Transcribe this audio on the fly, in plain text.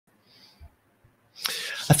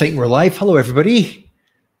I think we're live. Hello, everybody.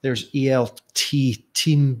 There's ELT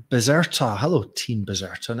Team Bizerta. Hello, Team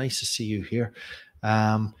Bizerta. Nice to see you here.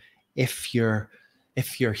 If you're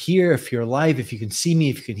here, if you're live, if you can see me,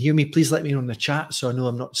 if you can hear me, please let me know in the chat so I know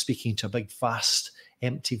I'm not speaking to a big, vast,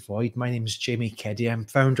 empty void. My name is Jamie Keddy. I'm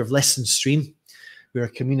founder of LessonStream. We're a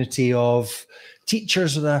community of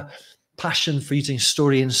teachers with a passion for using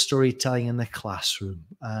story and storytelling in the classroom.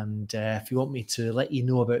 And if you want me to let you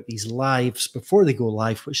know about these lives before they go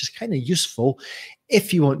live, which is kind of useful,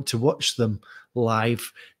 if you want to watch them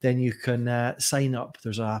live, then you can sign up.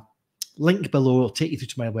 There's a link below. It'll take you through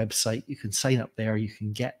to my website. You can sign up there. You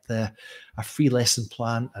can get a free lesson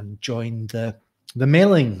plan and join the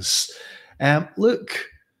mailings. Look,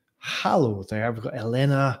 hello there. We've got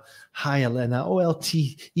Elena. Hi, Elena.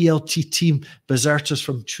 ELT Team Bizertas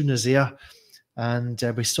from Tunisia. And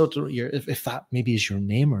we still don't know if that maybe is your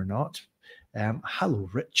name or not. Hello,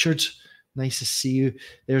 Richard. Nice to see you.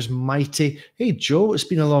 There's Mighty. Hey, Joe, it's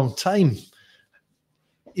been a long time.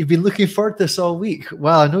 You've been looking forward to this all week.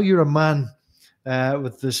 Well, I know you're a man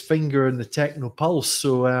with this finger in the techno pulse.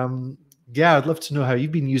 So, yeah, I'd love to know how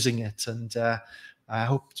you've been using it. And I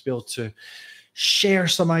hope to be able to share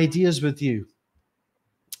some ideas with you.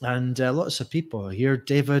 And lots of people here.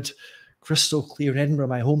 David, crystal clear in Edinburgh,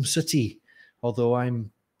 my home city. Although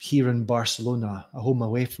I'm here in Barcelona, a home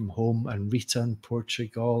away from home, and Rita in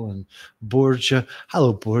Portugal, and Borja.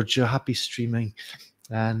 Hello, Borja. Happy streaming.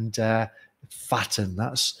 And Fatin,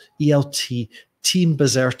 that's ELT Team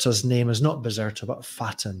Bizerta's name is not Bizerta, but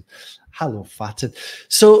Fatin. Hello, Fatin.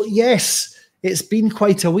 So, yes, it's been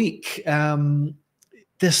quite a week.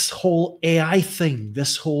 This whole AI thing,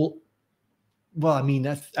 well, I mean,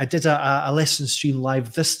 I did a LessonStream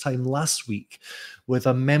live this time last week with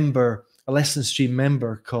a LessonStream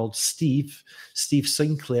member called Steve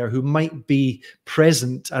Sinclair, who might be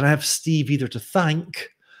present. And I have Steve either to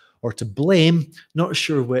thank or to blame, not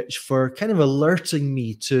sure which, for kind of alerting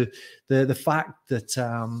me to the fact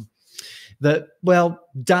that, well,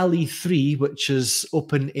 DALL-E 3, which is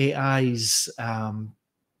OpenAI's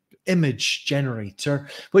image generator,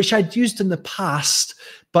 which I'd used in the past,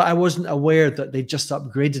 but I wasn't aware that they just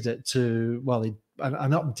upgraded it to, well, an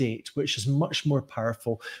update, which is much more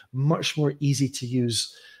powerful, much more easy to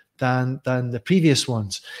use than the previous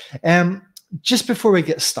ones. Just before we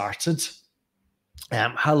get started,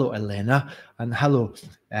 hello, Elena, and hello,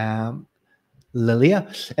 Lilia.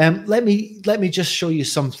 Let me just show you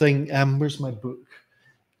something. Where's my book?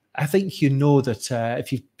 I think you know that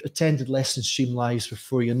if you've attended LessonStream Lives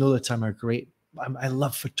before, you know that I'm a great. I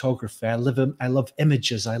love photography. I love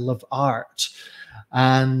images. I love art.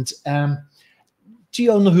 And do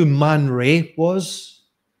you all know who Man Ray was?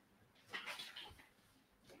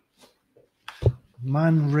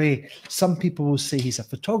 Man Ray. Some people will say he's a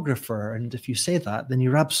photographer, and if you say that, then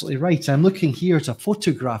you're absolutely right. I'm looking here at a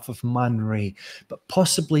photograph of Man Ray, but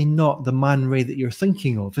possibly not the Man Ray that you're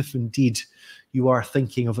thinking of, if indeed you are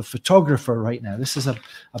thinking of a photographer right now. This is a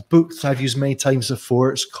book that I've used many times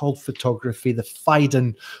before. It's called Photography, the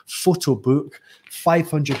Phaidon photo book,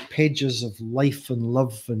 500 pages of life and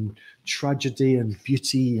love and tragedy and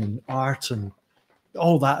beauty and art and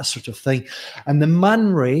all that sort of thing. And the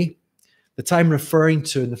Man Ray that I'm referring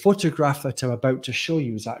to in the photograph that I'm about to show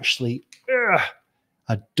you is actually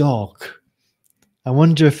a dog. I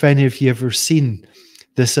wonder if any of you have ever seen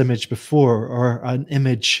this image before, or an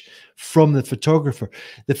image from the photographer.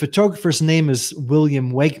 The photographer's name is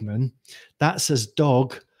William Wegman. That's his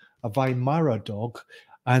dog, a Weimara dog,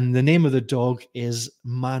 and the name of the dog is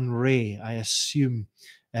Man Ray, I assume,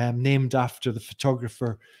 named after the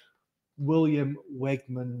photographer William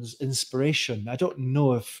Wegman's inspiration. I don't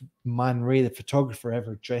know if Man Ray, the photographer,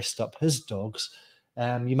 ever dressed up his dogs.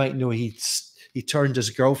 You might know he turned his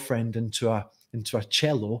girlfriend into a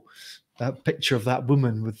cello. That picture of that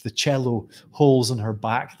woman with the cello holes in her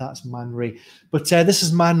back, that's Man Ray. But this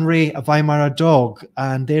is Man Ray, a Weimara dog,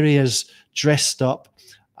 and there he is dressed up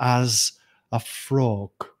as a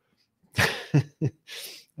frog.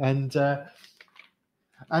 and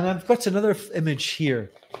I've got another image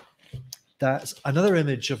here. That's another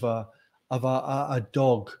image of a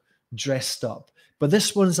dog dressed up. But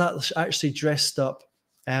this one's actually dressed up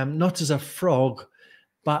not as a frog,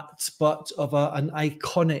 but of an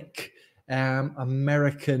iconic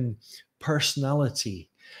American personality.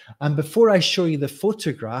 And before I show you the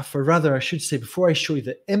photograph, or rather I should say before I show you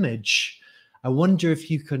the image, I wonder if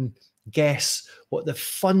you can guess what the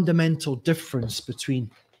fundamental difference between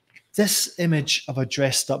this image of a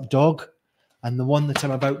dressed up dog and the one that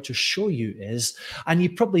I'm about to show you is. And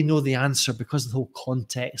you probably know the answer because of the whole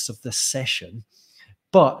context of this session.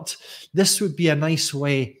 But this would be a nice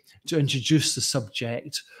way to introduce the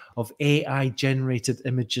subject of AI-generated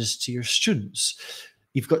images to your students.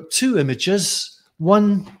 You've got two images.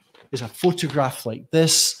 One is a photograph like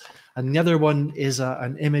this, and the other one is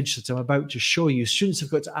an image that I'm about to show you. Students have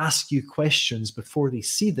got to ask you questions before they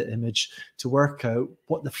see the image to work out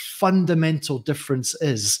what the fundamental difference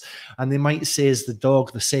is. And they might say, is the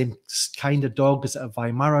dog the same kind of dog? Is it a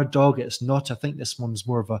Weimara dog? It's not. I think this one's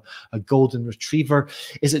more of a golden retriever.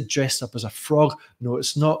 Is it dressed up as a frog? No,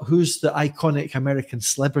 it's not. Who's the iconic American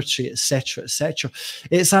celebrity, etc., etc.?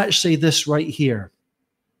 It's actually this right here.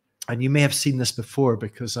 And you may have seen this before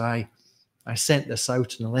because I sent this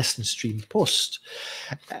out in a LessonStream post.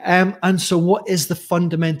 And so what is the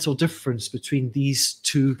fundamental difference between these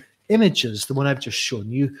two images? The one I've just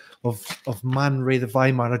shown you of Man Ray the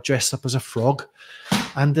Weimar dressed up as a frog,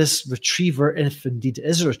 and this retriever, if indeed it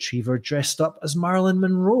is a retriever, dressed up as Marilyn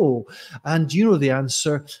Monroe. And you know the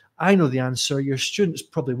answer. I know the answer. Your students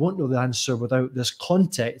probably won't know the answer without this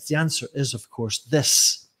context. The answer is, of course,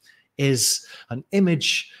 this is an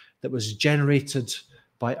image that was generated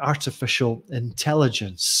by artificial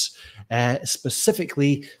intelligence,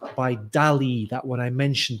 specifically by DALL-E, that one I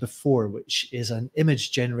mentioned before, which is an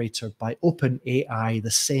image generator by OpenAI,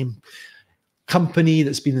 the same company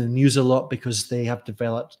that's been in the news a lot because they have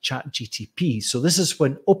developed ChatGPT. So this is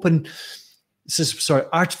when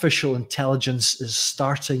artificial intelligence is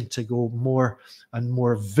starting to go more and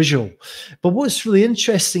more visual. But what's really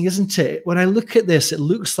interesting, isn't it? When I look at this, it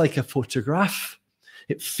looks like a photograph.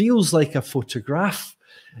 It feels like a photograph.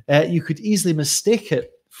 You could easily mistake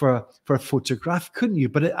it for a photograph, couldn't you?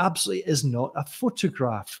 But it absolutely is not a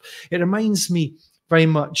photograph. It reminds me very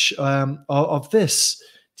much of this.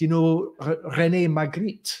 Do you know René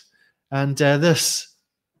Magritte? And this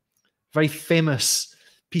very famous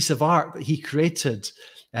piece of art that he created.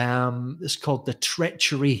 It's called The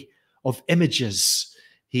Treachery of Images.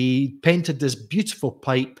 He painted this beautiful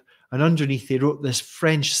pipe, and underneath he wrote this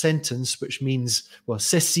French sentence, which means, well,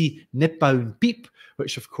 ceci n'est pas une pipe,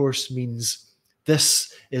 which of course means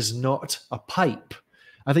this is not a pipe.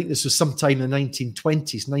 I think this was sometime in the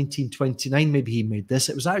 1920s, 1929, maybe he made this.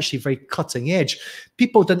 It was actually very cutting edge.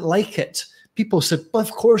 People didn't like it. People said, well,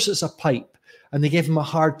 of course it's a pipe. And they gave him a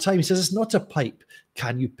hard time. He says, it's not a pipe.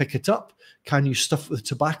 Can you pick it up? Can you stuff it with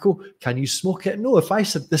tobacco? Can you smoke it? No, if I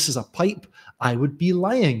said this is a pipe, I would be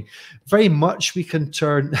lying. Very much we can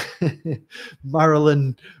turn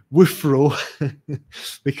Marilyn Woofrow,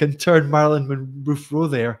 we can turn Marilyn Woofrow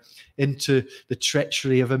there into the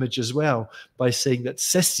treachery of image as well by saying that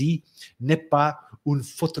ceci n'est pas une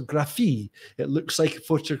photographie. It looks like a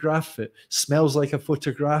photograph. It smells like a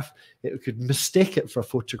photograph. It could mistake it for a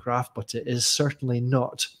photograph, but it is certainly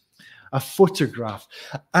not a photograph.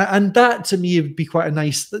 And that to me would be quite a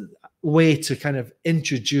nice way to kind of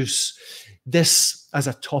introduce this as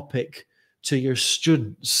a topic to your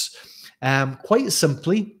students. Quite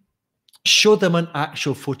simply, show them an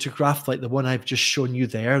actual photograph like the one I've just shown you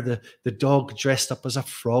there, the dog dressed up as a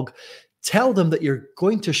frog. Tell them that you're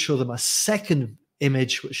going to show them a second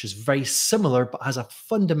image which is very similar but has a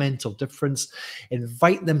fundamental difference.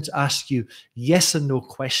 Invite them to ask you yes and no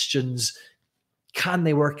questions. Can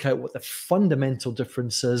they work out what the fundamental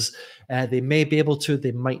difference is? They may be able to,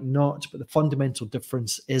 they might not, but the fundamental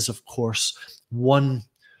difference is, of course, one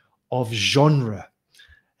of genre.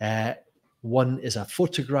 One is a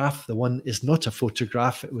photograph, the one is not a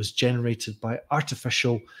photograph. It was generated by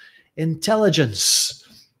artificial intelligence.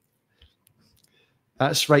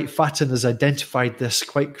 That's right, Fatin has identified this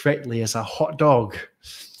quite correctly as a hot dog.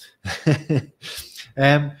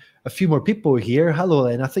 A few more people here. Hello,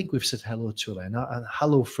 Elena. I think we've said hello to Elena. And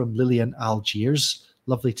hello from Lillian Algiers.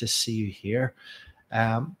 Lovely to see you here.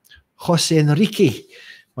 Jose Enrique,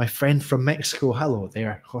 my friend from Mexico. Hello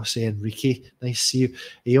there, Jose Enrique. Nice to see you.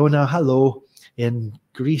 Iona, hello in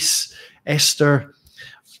Greece. Esther,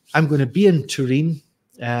 I'm going to be in Turin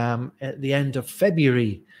at the end of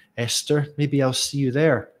February. Esther, maybe I'll see you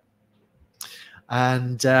there.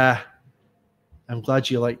 And I'm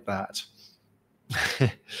glad you like that.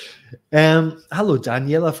 Hello,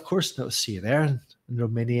 Daniela. Of course, not see you there in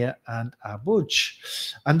Romania and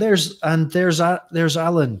Abuj. And there's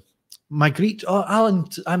Alan. Magritte. Oh, Alan.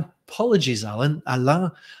 Apologies, Alan.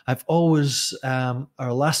 Alain. I've always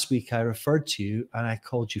or last week I referred to you and I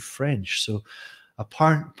called you French. So,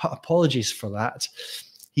 apologies for that.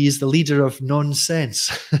 He is the leader of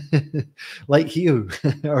nonsense, like you,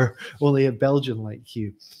 or only a Belgian like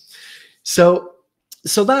you. So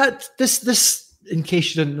that this. In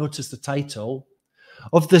case you didn't notice the title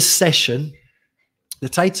of this session, the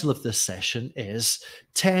title of this session is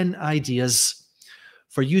 10 Ideas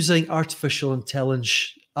for Using Artificial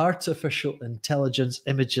artificial intelligence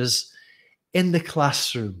images in the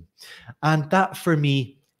classroom. And that for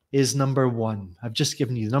me is number one. I've just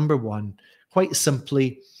given you number one. Quite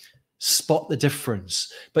simply, spot the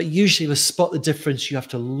difference. But usually with spot the difference, you have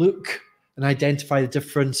to look and identify the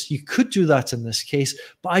difference. You could do that in this case,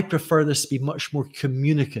 but I prefer this to be much more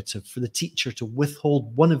communicative, for the teacher to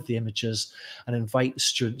withhold one of the images and invite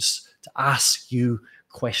students to ask you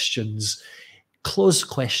questions, closed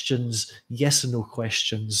questions, yes and no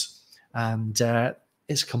questions. And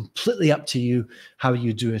it's completely up to you how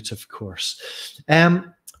you do it, of course.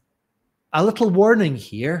 A little warning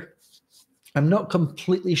here. I'm not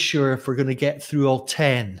completely sure if we're going to get through all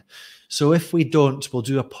 10. So if we don't, we'll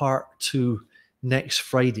do a part 2 next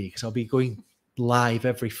Friday, because I'll be going live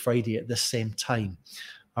every Friday at the same time.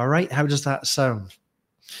 All right, how does that sound?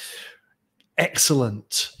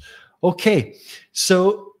 Excellent. Okay,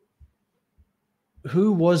 so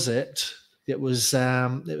who was it? It was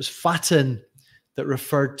Fatin that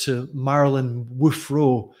referred to Marilyn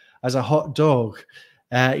Woofrow as a hot dog.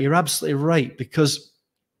 You're absolutely right, because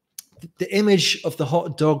the image of the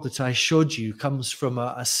hot dog that I showed you comes from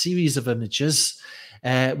a series of images,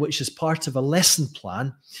 which is part of a lesson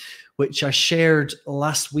plan, which I shared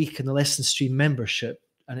last week in the LessonStream membership,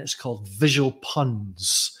 and it's called Visual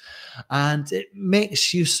Puns. And it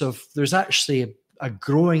makes use of, there's actually a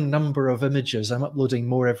growing number of images. I'm uploading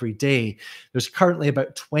more every day. There's currently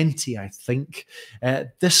about 20, I think.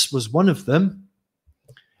 This was one of them,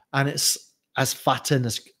 and it's, as Fatin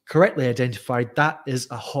has correctly identified, that is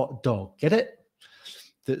a hot dog. Get it?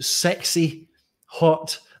 That's sexy,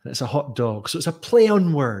 hot, and it's a hot dog. So it's a play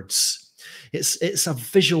on words. It's a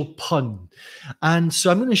visual pun. And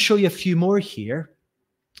so I'm going to show you a few more here,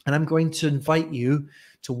 and I'm going to invite you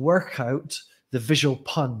to work out the visual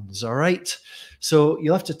puns, all right? So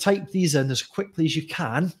you'll have to type these in as quickly as you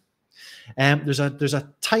can. There's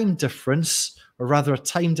a time difference, or rather a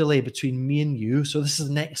time delay between me and you. So this is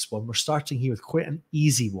the next one. We're starting here with quite an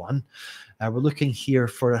easy one. We're looking here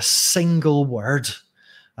for a single word,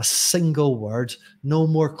 no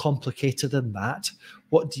more complicated than that.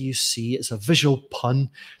 What do you see? It's a visual pun.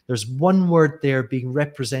 There's one word there being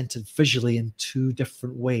represented visually in 2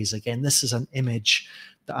 different ways. Again, this is an image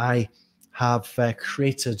that I have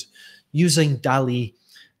created using DALL-E,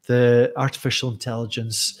 the artificial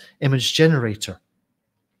intelligence image generator.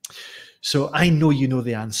 So I know you know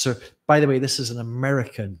the answer. By the way, this is an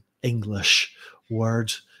American English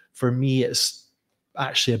word. For me, it's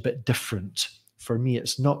actually a bit different. For me,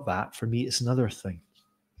 it's not that. For me, it's another thing.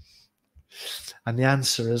 And the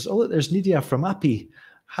answer is, oh, look, there's Nidia from Appy.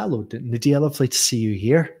 Hello, Nidia, lovely to see you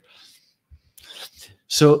here.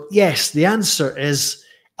 So yes, the answer is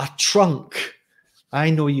a trunk. I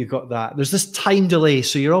know you got that. There's this time delay,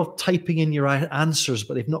 so you're all typing in your answers,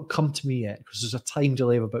 but they've not come to me yet, because there's a time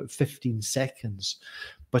delay of about 15 seconds.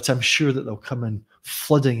 But I'm sure that they'll come in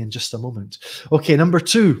flooding in just a moment. Okay, number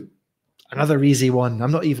 2, another easy one.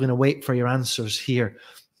 I'm not even going to wait for your answers here.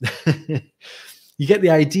 You get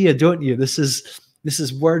the idea, don't you? This is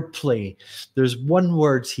wordplay. There's one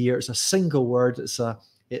word here. It's a single word.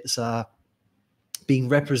 It's being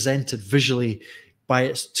represented visually by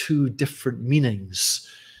its 2 different meanings.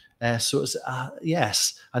 So it's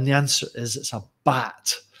yes, and the answer is it's a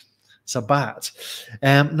bat. It's a bat.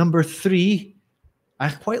 Number 3, I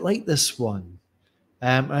quite like this one.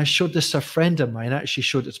 I showed this to a friend of mine. I actually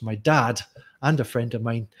showed it to my dad and a friend of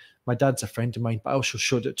mine. My dad's a friend of mine, but I also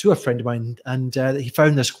showed it to a friend of mine, and he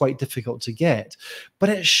found this quite difficult to get. But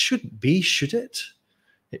it shouldn't be, should it?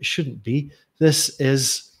 It shouldn't be. This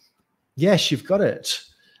is, yes, you've got it.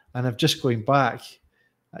 And I'm just going back.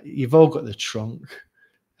 You've all got the trunk.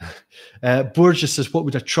 Borges says, what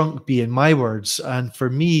would a trunk be in my words? And for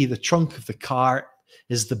me, the trunk of the car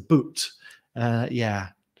is the boot. Yeah.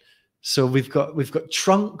 So we've got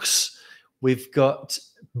trunks, we've got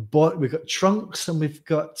trunks, and we've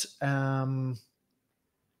got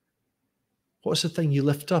what's the thing you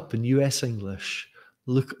lift up in US English?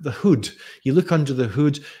 Look at the hood. You look under the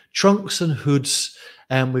hood, trunks and hoods,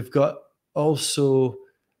 and we've got also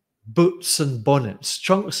boots and bonnets,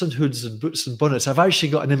 trunks and hoods and boots and bonnets. I've actually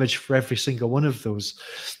got an image for every single one of those.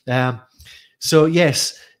 So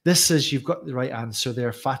yes, this is, you've got the right answer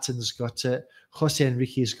there. Fatin's got it. Jose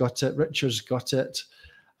Enrique's got it. Richard's got it.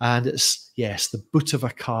 And it's, yes, the boot of a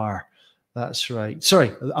car. That's right.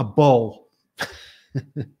 Sorry, a ball.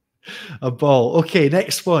 A ball. Okay,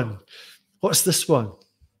 next one. What's this one?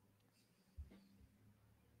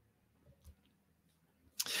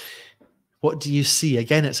 What do you see?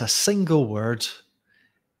 Again, it's a single word.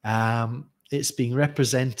 It's being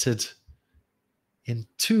represented in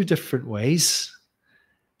 2 different ways.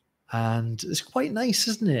 And it's quite nice,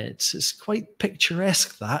 isn't it? It's quite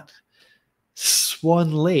picturesque, that.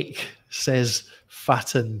 Swan Lake, says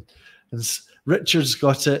Fatten. And Richard's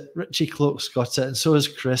got it. Richie Cloak's got it. And so has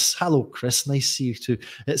Chris. Hello, Chris. Nice to see you too.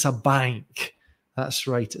 It's a bank. That's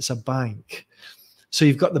right. It's a bank. So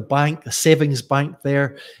you've got the bank, the savings bank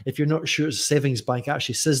there. If you're not sure it's a savings bank, it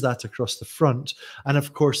actually says that across the front. And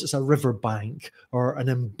of course, it's a river bank or an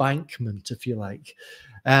embankment, if you like.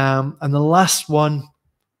 And the last one,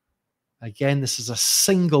 again, this is a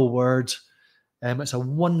single word. It's a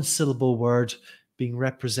one-syllable word being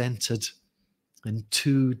represented in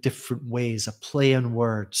two different ways, a play on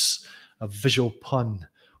words, a visual pun.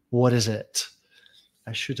 What is it?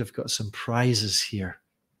 I should have got some prizes here.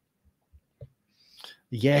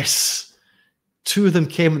 Yes, two of them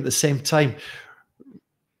came at the same time.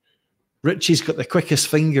 Richie's got the quickest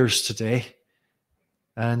fingers today,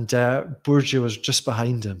 and Borgia was just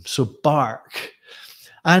behind him. So bark.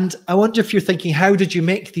 And I wonder if you're thinking, how did you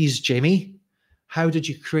make these, Jamie? How did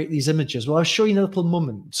you create these images? Well, I'll show you in a little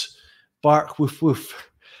moment. Bark, woof,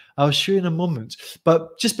 woof. I'll show you in a moment.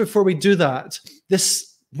 But just before we do that,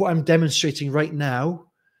 what I'm demonstrating right now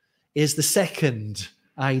is the second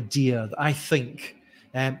idea that I think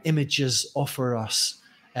images offer us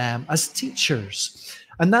as teachers.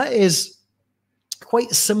 And that is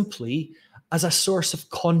quite simply as a source of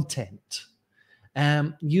content,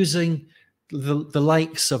 using the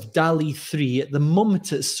likes of DALL-E 3. At the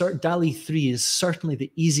moment, DALL-E 3 is certainly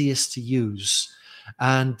the easiest to use,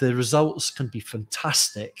 and the results can be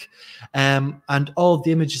fantastic. And all of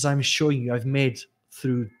the images I'm showing you, I've made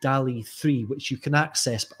through DALL-E 3, which you can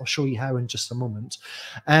access, but I'll show you how in just a moment.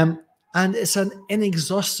 And it's an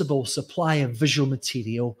inexhaustible supply of visual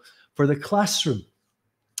material for the classroom.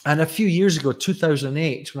 And a few years ago,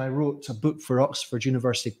 2008, when I wrote a book for Oxford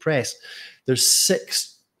University Press, there's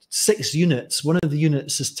six units. One of the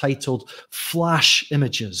units is titled Flash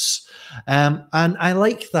Images. And I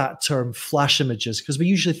like that term, flash images, because we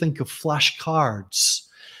usually think of flash cards.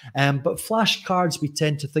 But flash cards we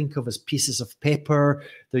tend to think of as pieces of paper.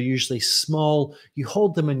 They're usually small. You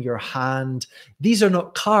hold them in your hand. These are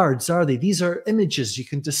not cards, are they? These are images. You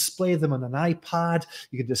can display them on an iPad.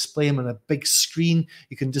 You can display them on a big screen.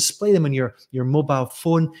 You can display them on your mobile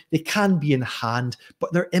phone. They can be in hand,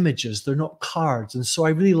 but they're images. They're not cards. And so I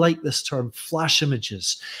really like this term, flash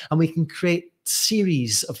images. And we can create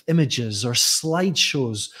series of images or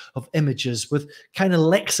slideshows of images with kind of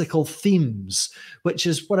lexical themes, which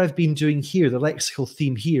is what I've been doing here. The lexical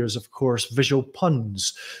theme here is, of course, visual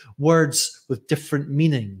puns, words with different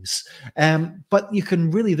meanings. But you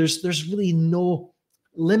can really, there's really no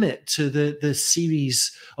limit to the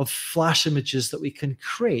series of flash images that we can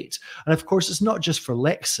create. And of course, it's not just for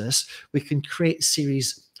Lexis. We can create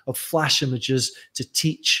series of flash images to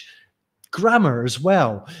teach grammar as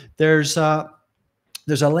well. There's a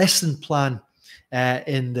lesson plan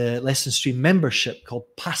in the LessonStream membership called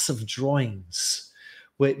Passive Drawings,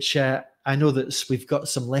 which I know that we've got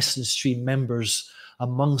some LessonStream members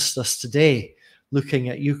amongst us today, looking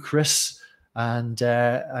at you, Chris, and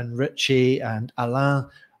Richie, and Alain,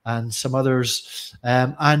 and some others,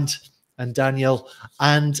 and Daniel,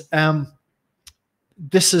 and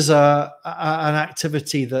this is an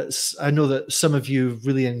activity that's, I know that some of you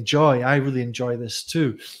really enjoy. I really enjoy this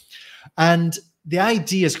too. And the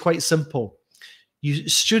idea is quite simple.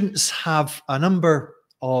 Students have a number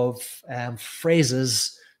of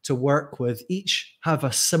phrases to work with. Each have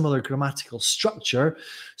a similar grammatical structure.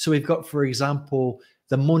 So we've got, for example,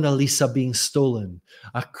 the Mona Lisa being stolen,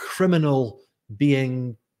 a criminal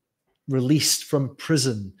being released from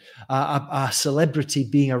prison, a celebrity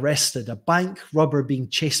being arrested, a bank robber being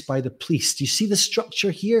chased by the police. Do you see the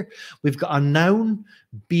structure here? We've got a noun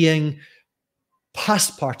being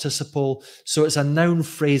past participle, so it's a noun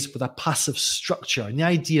phrase with a passive structure. And the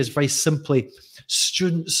idea is very simply,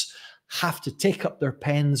 students have to take up their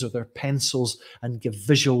pens or their pencils and give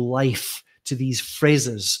visual life to these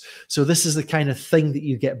phrases. So this is the kind of thing that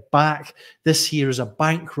you get back. This here is a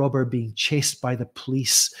bank robber being chased by the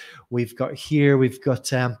police. We've got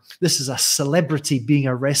this is a celebrity being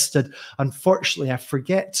arrested. Unfortunately, I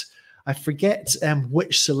forget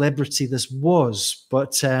which celebrity this was,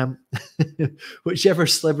 but whichever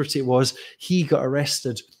celebrity it was, he got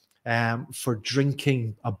arrested for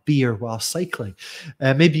drinking a beer while cycling.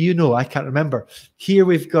 Maybe you know, I can't remember. Here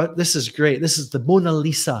we've got, this is great. This is the Mona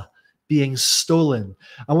Lisa being stolen.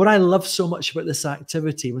 And what I love so much about this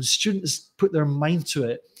activity, when students put their mind to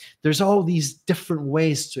it, there's all these different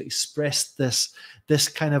ways to express this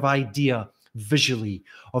kind of idea visually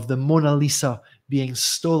of the Mona Lisa being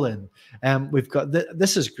stolen. We've got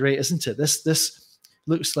this is great, isn't it? This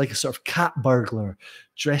looks like a sort of cat burglar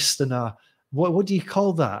dressed in a, what do you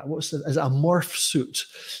call that? Is it a morph suit,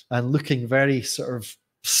 and looking very sort of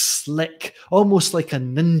slick, almost like a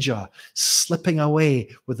ninja, slipping away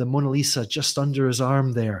with the Mona Lisa just under his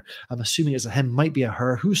arm there. I'm assuming it's a him, might be a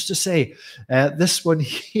her. Who's to say? This one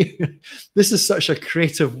here, this is such a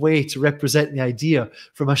creative way to represent the idea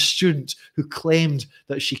from a student who claimed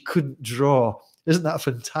that she couldn't draw. Isn't that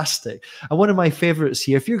fantastic? And one of my favorites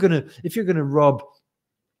here, if you're gonna rob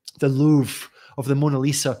the Louvre of the Mona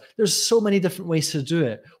Lisa, there's so many different ways to do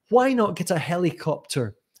it. Why not get a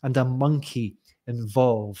helicopter and a monkey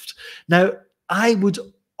involved? Now, I would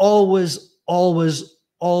always, always,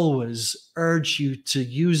 always urge you to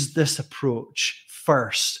use this approach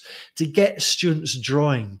first to get students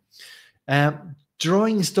drawing.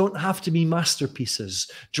 Drawings don't have to be masterpieces.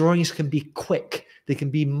 Drawings can be quick. They can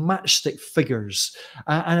be matchstick figures.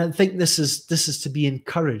 And I think this is to be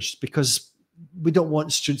encouraged, because we don't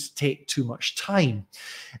want students to take too much time.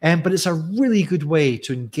 But it's a really good way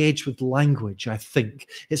to engage with language, I think.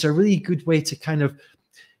 It's a really good way to kind of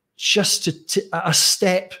just a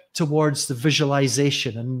step towards the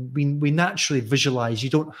visualization. And we naturally visualize.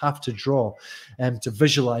 You don't have to draw to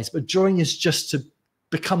visualize. But drawing is just to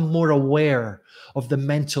become more aware of the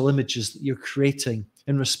mental images that you're creating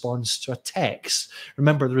in response to a text.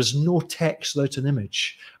 Remember, there is no text without an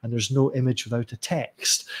image, and there's no image without a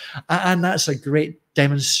text. And that's a great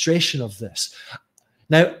demonstration of this.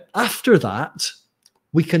 Now, after that,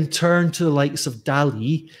 we can turn to the likes of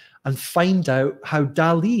DALL-E and find out how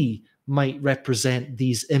DALL-E might represent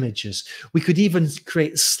these images. We could even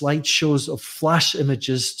create slideshows of flash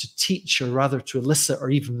images to teach, or rather to elicit or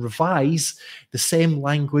even revise the same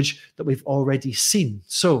language that we've already seen.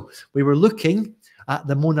 So we were looking at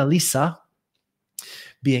the Mona Lisa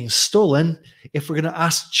being stolen. If we're going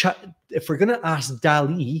to ask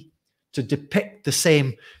DALL-E to depict the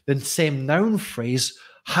same noun phrase,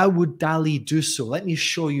 how would DALL-E do so? Let me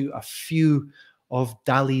show you a few of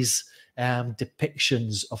DALL-E's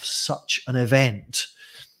depictions of such an event.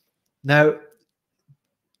 Now,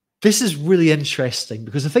 this is really interesting,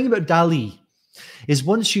 because the thing about DALL-E is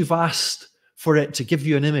once you've asked for it to give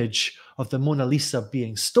you an image of the Mona Lisa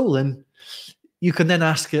being stolen, you can then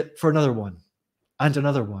ask it for another one, and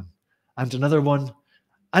another one, and another one,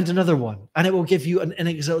 and another one, and it will give you an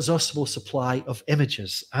inexhaustible supply of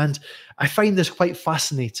images. And I find this quite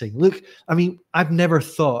fascinating. Look, I mean, I've never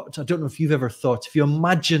thought, I don't know if you've ever thought, if you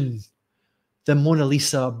imagine the Mona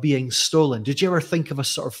Lisa being stolen, did you ever think of a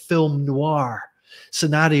sort of film noir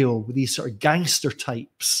scenario with these sort of gangster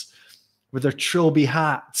types with their trilby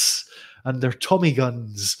hats and their Tommy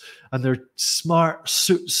guns and their smart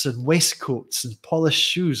suits and waistcoats and polished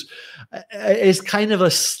shoes? It's kind of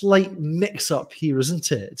a slight mix-up here,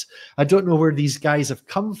 isn't it? I don't know where these guys have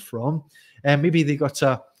come from. Maybe they got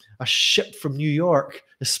a ship from New York,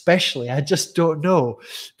 especially. I just don't know.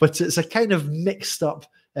 But it's a kind of mixed-up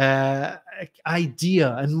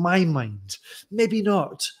idea in my mind. Maybe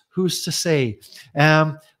not. Who's to say?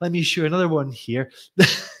 Let me show another one here.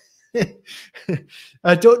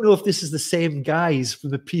 I don't know if this is the same guys from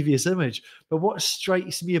the previous image, but what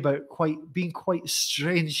strikes me about being quite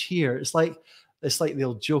strange here, it's like the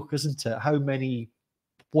old joke, isn't it? How many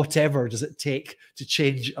whatever does it take to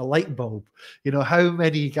change a light bulb? You know, how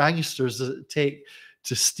many gangsters does it take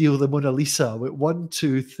to steal the Mona Lisa? With 1,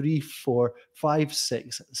 2, 3, 4, 5,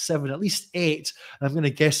 6, 7, at least 8. And I'm going to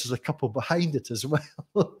guess there's a couple behind it as well.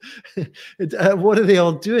 What are they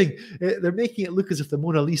all doing? They're making it look as if the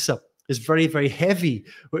Mona Lisa is very, very heavy,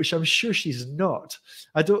 which I'm sure she's not.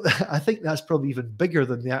 I think that's probably even bigger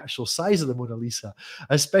than the actual size of the Mona Lisa,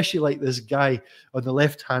 especially like this guy on the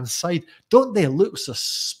left-hand side. Don't they look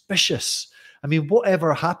suspicious? I mean,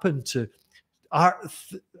 whatever happened to art,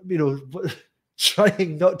 you know,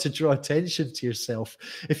 trying not to draw attention to yourself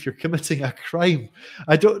if you're committing a crime?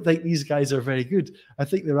 I don't think these guys are very good. I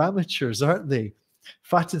think they're amateurs, aren't they?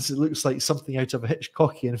 Fattens, it looks like something out of a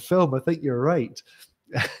Hitchcockian film. I think you're right.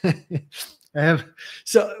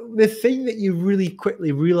 So the thing that you really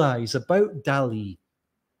quickly realize about DALL-E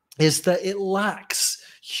is that it lacks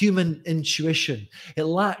human intuition. It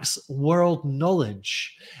lacks world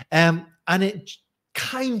knowledge. And it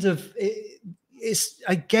kind of... It's,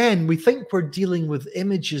 again, we think we're dealing with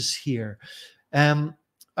images here.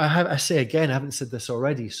 I say again, I haven't said this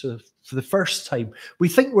already, so for the first time, we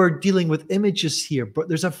think we're dealing with images here, but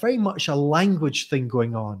there's a very much a language thing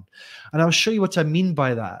going on. And I'll show you what I mean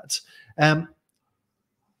by that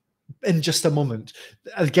in just a moment.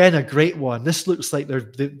 Again, a great one. This looks like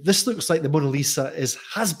the Mona Lisa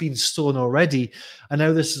has been stolen already, and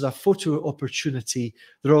now this is a photo opportunity.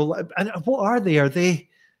 They're all, and what are they? Are they...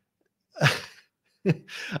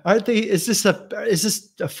 Aren't they? Is this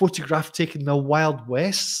a photograph taken in the Wild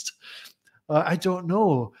West? I don't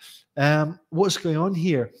know. What's going on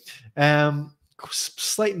here?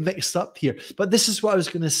 Slight mixed up here, but this is what I was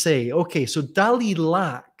going to say. Okay, so DALL-E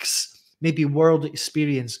lacks maybe world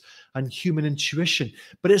experience and human intuition,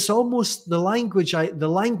 but it's almost the language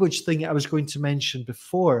thing I was going to mention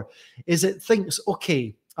before is it thinks,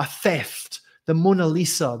 okay, a theft, the Mona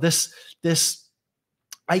Lisa, this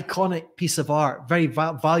iconic piece of art, very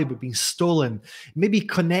valuable, being stolen, maybe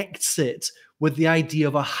connects it with the idea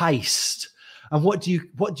of a heist. And what do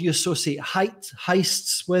you associate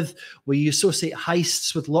heists with? Well, you associate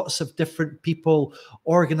heists with lots of different people,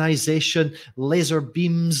 organization, laser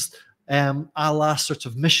beams, a la sort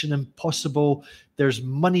of Mission Impossible. There's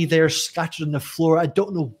money there scattered on the floor. I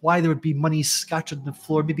don't know why there would be money scattered on the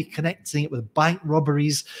floor, maybe connecting it with bank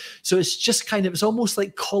robberies. So it's just it's almost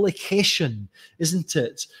like collocation, isn't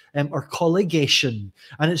it? Or colligation.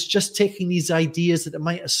 And it's just taking these ideas that it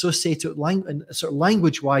might associate it with sort of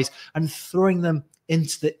language-wise and throwing them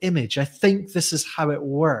into the image. I think this is how it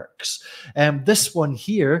works. This one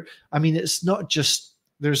here, I mean, it's not just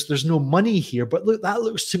there's no money here, but look, that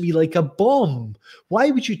looks to me like a bomb.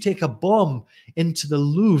 Why would you take a bomb into the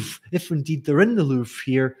Louvre, if indeed they're in the Louvre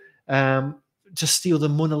here, to steal the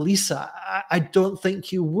Mona Lisa? I don't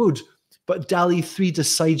think you would, but DALL-E 3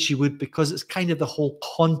 decides you would, because it's kind of the whole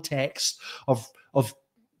context of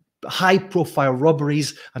high-profile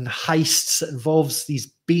robberies and heists. It involves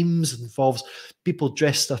these beams, it involves people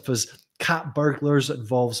dressed up as cat burglars, it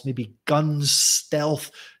involves maybe guns,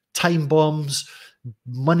 stealth, time bombs,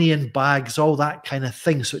 money in bags, all that kind of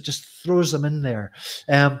thing. So it just throws them in there.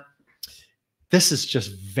 This is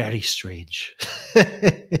just very strange.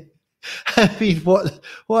 I mean, what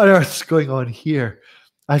on earth's going on here?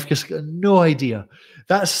 I've just got no idea.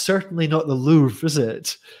 That's certainly not the Louvre, is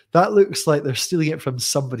it? That looks like they're stealing it from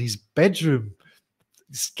somebody's bedroom.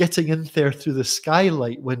 It's getting in there through the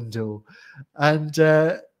skylight window. And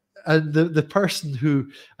the person who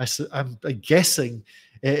I'm guessing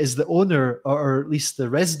is the owner, or at least the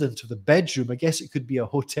resident of the bedroom, I guess it could be a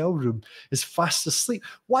hotel room, is fast asleep.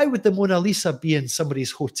 Why would the Mona Lisa be in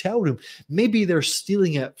somebody's hotel room? Maybe they're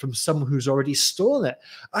stealing it from someone who's already stolen it.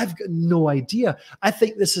 I've got no idea. I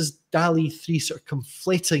think this is DALL-E 3 sort of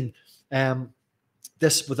conflating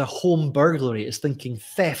this with a home burglary. It's thinking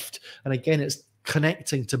theft, and again, it's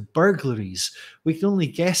connecting to burglaries. We can only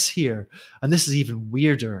guess here, and this is even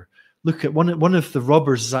weirder. Look at one of the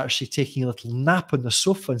robbers is actually taking a little nap on the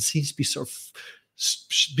sofa and seems to be sort of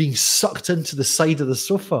being sucked into the side of the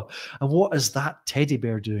sofa. And what is that teddy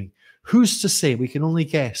bear doing? Who's to say? We can only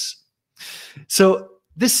guess. So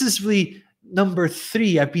this is really number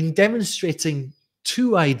 3. I've been demonstrating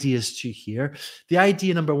 2 ideas to you here. The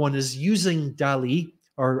idea number 1 is using DALL-E,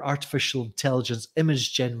 or artificial intelligence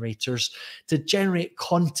image generators, to generate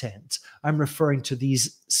content. I'm referring to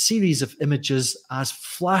these series of images as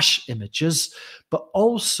flash images, but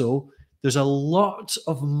also there's a lot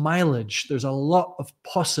of mileage. There's a lot of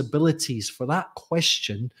possibilities for that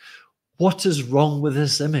question. What is wrong with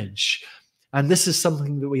this image? And this is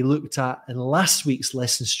something that we looked at in last week's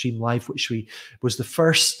LessonStream Live, which was the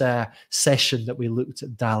first session that we looked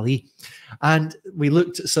at DALL-E. And we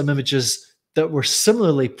looked at some images that were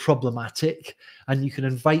similarly problematic, and you can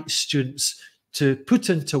invite students to put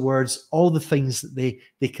into words all the things that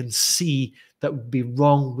they can see that would be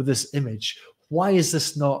wrong with this image. Why is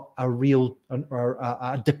this not a real or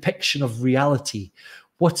a depiction of reality?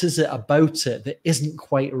 What is it about it that isn't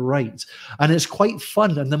quite right? And it's quite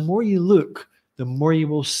fun, and the more you look, the more you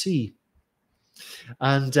will see.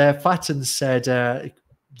 And Fatin said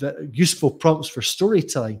that useful prompts for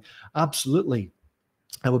storytelling. Absolutely.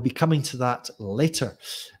 I will be coming to that later.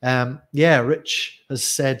 Yeah, Rich has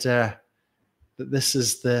said that this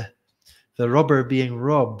is the robber being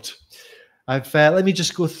robbed. Let me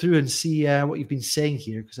just go through and see what you've been saying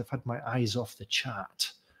here, because I've had my eyes off the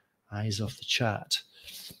chat. Eyes off the chat.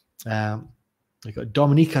 We've got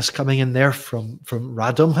Dominica's coming in there from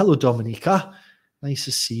Radom. Hello, Dominica. Nice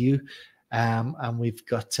to see you. And we've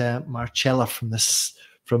got Marcella from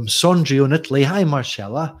Sondrio in Italy. Hi,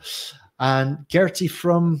 Marcella. And Gertie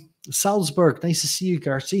from Salzburg. Nice to see you,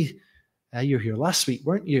 Gertie. You were here last week,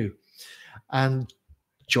 weren't you? And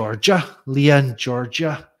Georgia, Leah and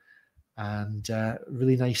Georgia. And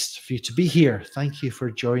really nice for you to be here. Thank you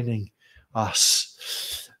for joining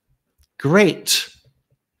us. Great.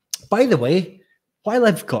 By the way, while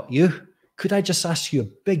I've got you, could I just ask you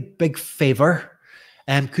a big favor?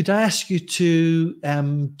 Could I ask you to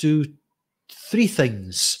do 3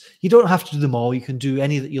 things. You don't have to do them all. You can do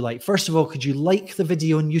any that you like. First of all, could you like the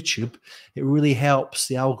video on YouTube? It really helps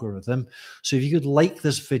the algorithm. So if you could like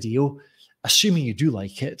this video, assuming you do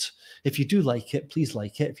like it, if you do like it, please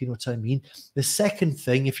like it, if you know what I mean. The second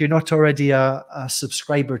thing, if you're not already a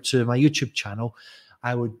subscriber to my YouTube channel,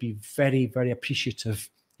 I would be very, very appreciative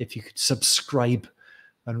if you could subscribe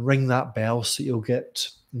and ring that bell so you'll get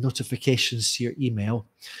notifications to your email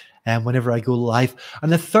whenever I go live.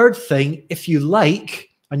 And the third thing, if you like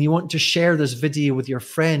and you want to share this video with your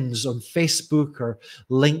friends on Facebook or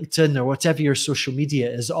LinkedIn or whatever your social media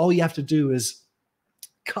is, all you have to do is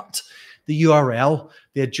cut the URL,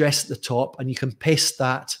 the address at the top, and you can paste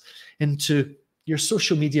that into your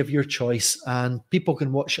social media of your choice, and people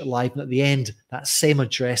can watch it live. And at the end, that same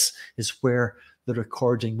address is where the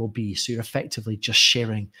recording will be. So you're effectively just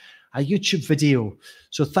sharing a YouTube video.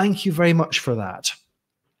 So thank you very much for that.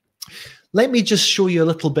 Let me just show you a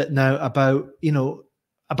little bit now about,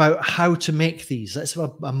 about how to make these. Let's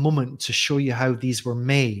have a moment to show you how these were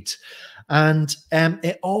made. And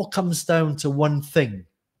it all comes down to one thing.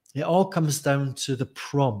 It all comes down to the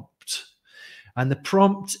prompt. And the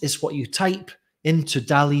prompt is what you type into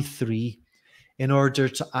DALL-E 3 in order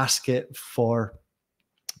to ask it for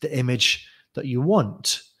the image that you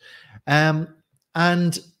want.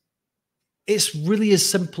 And it's really as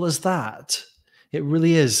simple as that. It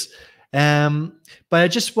really is. But I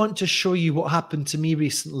just want to show you what happened to me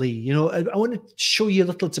recently. I want to show you a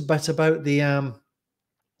little bit about the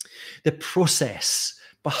process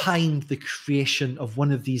behind the creation of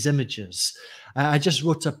one of these images. I just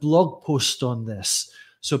wrote a blog post on this.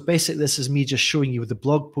 So basically, this is me just showing you the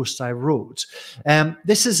blog post I wrote.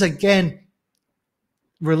 This is, again,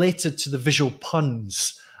 related to the visual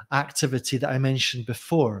puns activity that I mentioned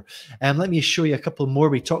before. Let me show you a couple more.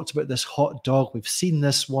 We talked about this hot dog. We've seen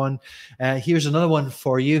this one. Here's another one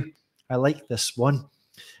for you. I like this one.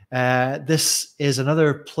 This is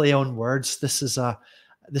another play on words. This is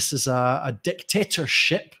a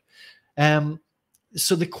dictatorship.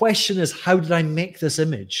 So the question is, how did I make this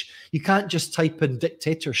image? You can't just type in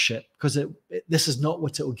dictatorship because this is not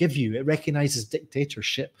what it will give you. It recognizes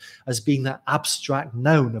dictatorship as being that abstract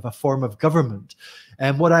noun of a form of government.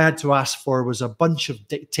 And what I had to ask for was a bunch of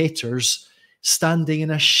dictators standing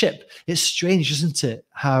in a ship. It's strange, isn't it,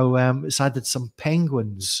 how it's added some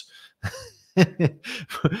penguins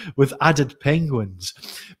with added penguins.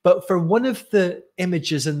 But for one of the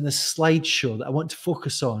images in this slideshow that I want to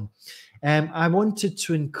focus on, I wanted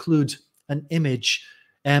to include an image,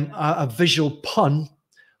 a visual pun,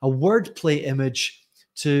 a wordplay image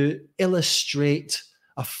to illustrate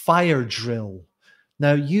a fire drill.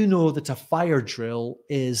 Now, you know that a fire drill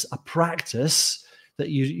is a practice that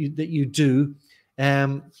you do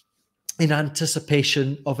in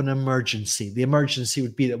anticipation of an emergency. The emergency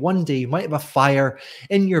would be that one day you might have a fire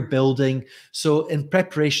in your building. So in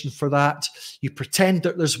preparation for that, you pretend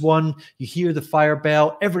that there's one, you hear the fire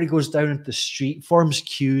bell, everybody goes down into the street, forms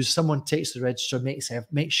queues, someone takes the register,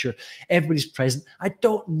 makes sure everybody's present. I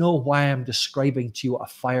don't know why I'm describing to you what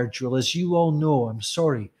a fire drill is. You all know, I'm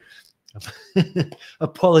sorry.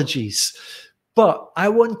 Apologies. But I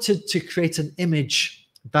wanted to create an image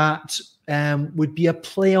that would be a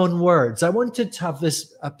play on words. I wanted to have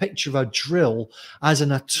a picture of a drill as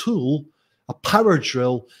in a tool, a power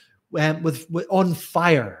drill with on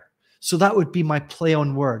fire. So that would be my play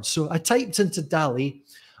on words. So I typed into DALL-E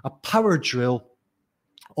a power drill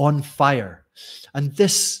on fire. And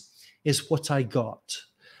this is what I got.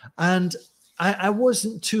 And I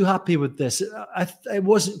wasn't too happy with this. It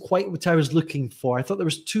wasn't quite what I was looking for. I thought there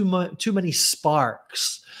was too many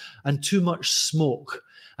sparks and too much smoke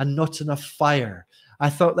and not enough fire. I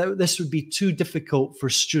thought that this would be too difficult for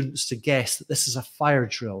students to guess that this is a fire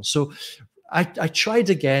drill. So I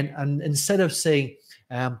tried again, and instead of saying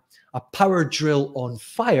a power drill on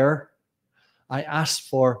fire, I asked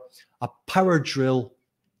for a power drill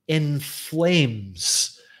in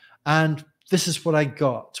flames. And this is what I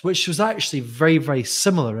got, which was actually very, very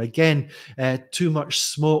similar. Again, too much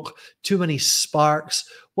smoke, too many sparks.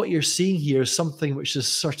 What you're seeing here is something which is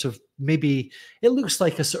sort of maybe, it looks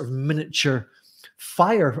like a sort of miniature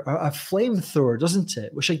fire, or a flamethrower, doesn't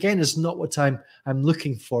it? Which again is not what I'm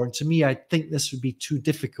looking for. And to me, I think this would be too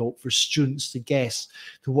difficult for students to guess.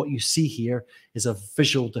 So what you see here is a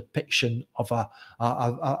visual depiction of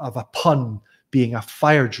a pun being a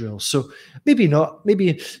fire drill. So maybe not,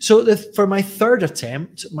 maybe. So for my third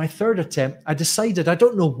attempt, I decided, I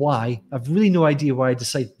don't know why, I've really no idea why I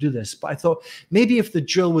decided to do this, but I thought maybe if the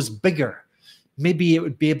drill was bigger, maybe it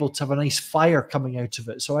would be able to have a nice fire coming out of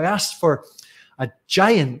it. So I asked for a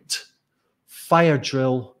giant fire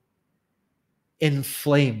drill in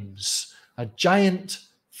flames. A giant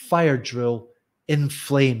fire drill in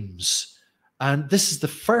flames. And this is the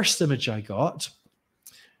first image I got.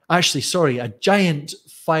 Actually, sorry, a giant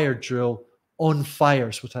fire drill on fire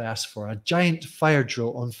is what I asked for. A giant fire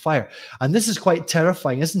drill on fire. And this is quite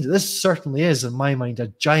terrifying, isn't it? This certainly is, in my mind, a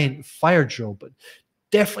giant fire drill, but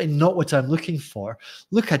definitely not what I'm looking for.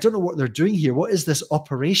 Look, I don't know what they're doing here. What is this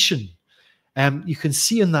operation? You can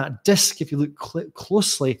see in that disc, if you look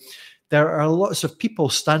closely, there are lots of people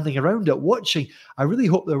standing around it watching. I really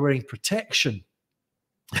hope they're wearing protection.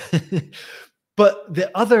 But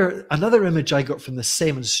another image I got from the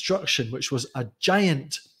same instruction, which was a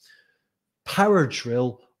giant power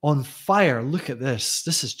drill on fire. Look at this.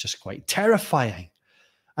 This is just quite terrifying.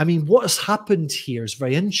 I mean, what has happened here is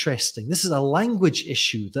very interesting. This is a language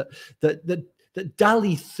issue that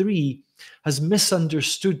DALL-E 3 has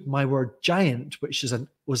misunderstood my word giant, which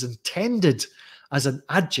was intended as an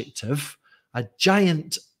adjective, a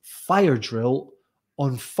giant fire drill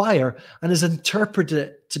on fire, and has interpreted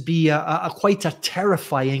it to be quite a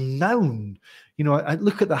terrifying noun. You know, I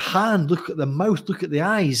look at the hand, look at the mouth, look at the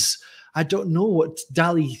eyes. I don't know what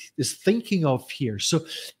DALL-E is thinking of here. So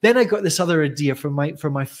then I got this other idea for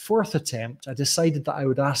my fourth attempt. I decided that I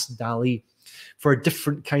would ask DALL-E for a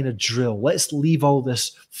different kind of drill. Let's leave all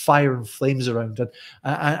this fire and flames around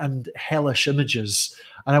and hellish images.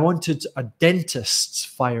 And I wanted a dentist's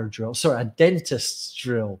fire drill. Sorry, a dentist's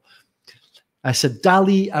drill. I said,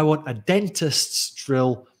 DALL-E, I want a dentist's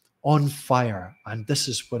drill on fire. And this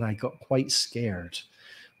is when I got quite scared.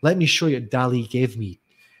 Let me show you what DALL-E gave me.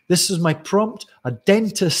 This is my prompt, a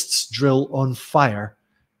dentist's drill on fire.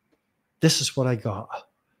 This is what I got.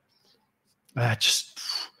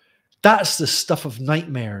 That's the stuff of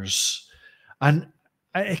nightmares. And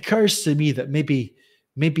it occurs to me that maybe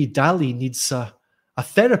DALL-E needs a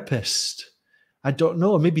therapist. I don't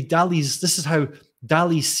know. Maybe this is how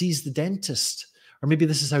DALL-E sees the dentist. Or maybe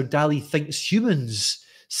this is how DALL-E thinks humans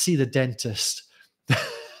see the dentist.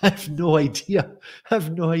 I have no idea. I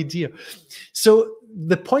have no idea. So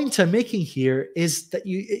the point I'm making here is that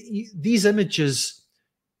these images,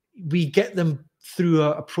 we get them through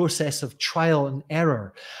a process of trial and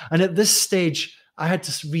error. And at this stage, I had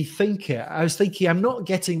to rethink it. I was thinking, I'm not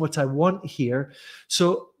getting what I want here.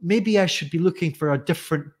 So maybe I should be looking for a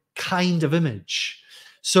different kind of image.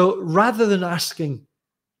 So rather than asking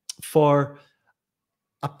for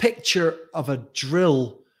a picture of a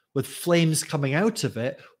drill with flames coming out of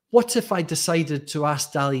it, what if I decided to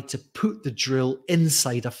ask DALL-E to put the drill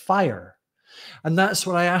inside a fire? And that's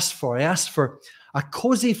what I asked for. I asked for a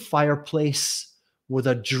cozy fireplace with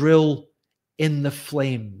a drill in the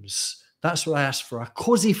flames. That's what I asked for, a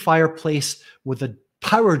cozy fireplace with a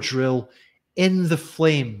power drill in the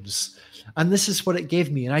flames. And this is what it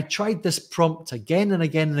gave me. And I tried this prompt again and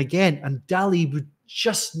again and again, and DALL-E would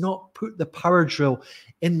just not put the power drill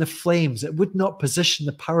in the flames. It would not position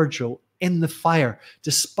the power drill in the fire,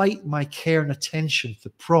 despite my care and attention to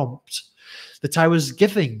the prompt that I was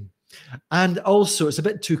giving. And also, it's a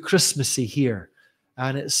bit too Christmassy here.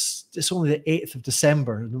 And it's only the 8th of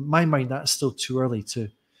December. In my mind, that's still too early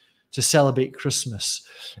to celebrate Christmas.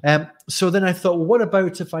 So then I thought, well, what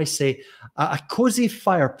about if I say a cozy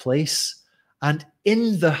fireplace, and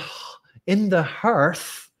in the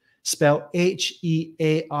hearth, spelled H-E-A-R-T-H,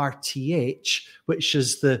 which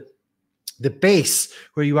is the base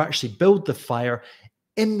where you actually build the fire.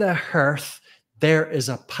 In the hearth, there is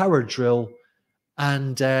a power drill,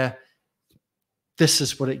 and this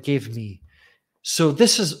is what it gave me. So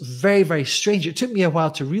this is very, very strange. It took me a while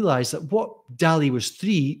to realize that what DALL-E was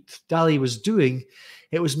doing,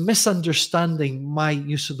 it was misunderstanding my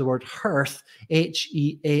use of the word hearth,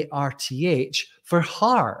 H-E-A-R-T-H, for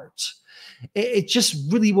heart. It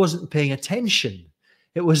just really wasn't paying attention.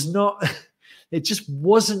 It was not, it just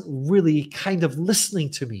wasn't really kind of listening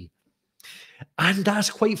to me. And that's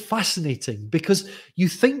quite fascinating, because you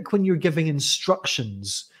think when you're giving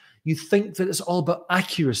instructions, you think that it's all about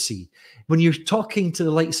accuracy. When you're talking to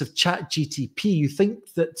the likes of ChatGPT, you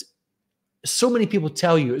think that so many people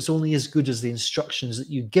tell you it's only as good as the instructions that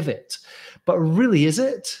you give it. But really, is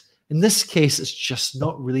it? In this case, it's just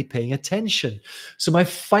not really paying attention. So my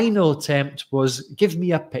final attempt was, give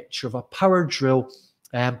me a picture of a power drill,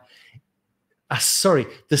 the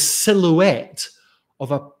silhouette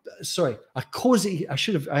of a cozy,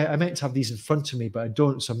 I meant to have these in front of me, but I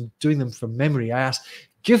don't, so I'm doing them from memory. I asked,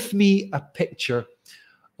 give me a picture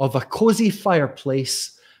of a cozy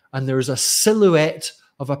fireplace, and there's a silhouette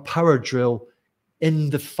of a power drill in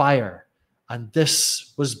the fire. And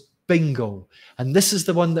this was bingo. And this is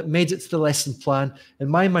the one that made it to the lesson plan. In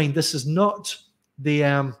my mind, this is not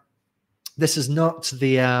the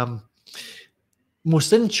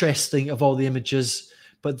most interesting of all the images,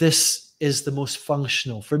 but this is the most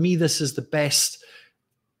functional. For me, this is the best.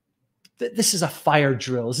 This is a fire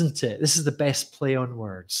drill, isn't it? This is the best play on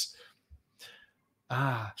words.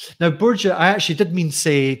 Now, Borja, I actually did mean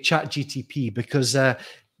say ChatGTP because,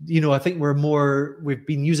 you know, I think we've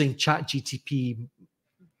been using ChatGTP.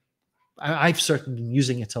 I've certainly been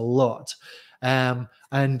using it a lot.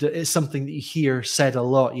 And it's something that you hear said a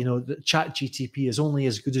lot, you know, that ChatGTP is only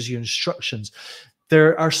as good as your instructions.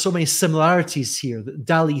 There are so many similarities here that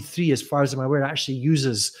DALL-E 3, as far as I'm aware, actually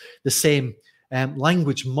uses the same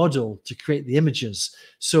language model to create the images.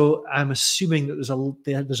 So I'm assuming that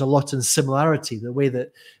there's a lot in similarity. The way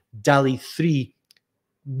that DALL-E 3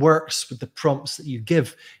 works with the prompts that you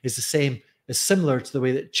give is similar to the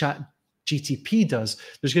way that ChatGTP does.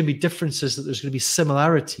 There's going to be differences, that there's going to be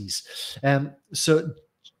similarities. So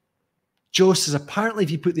Joe says, apparently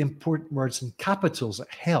if you put the important words in capitals, it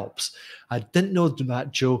helps. I didn't know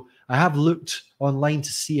that, Joe. I have looked online to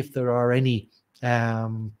see if there are any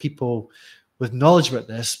people with knowledge about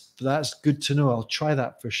this, but that's good to know. I'll try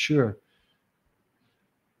that for sure.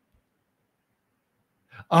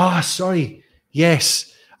 Sorry.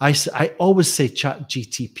 Yes. I always say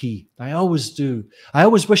ChatGTP. I always do. I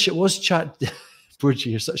always wish it was Chat.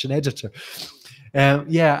 Burgie, you're such an editor.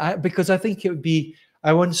 Because I think it would be.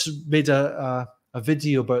 I once made a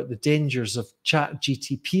video about the dangers of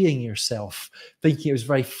ChatGTPing yourself, thinking it was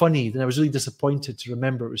very funny. Then I was really disappointed to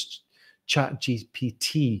remember it was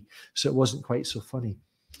ChatGPT, so it wasn't quite so funny.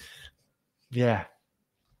 Yeah.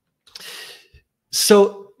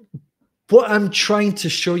 So what I'm trying to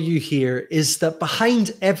show you here is that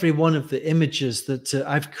behind every one of the images that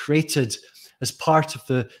I've created as part of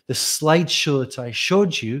the slideshow that I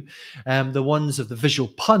showed you, the ones of the visual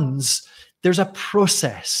puns, there's a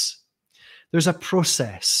process. There's a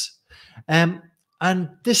process. And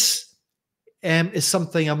this is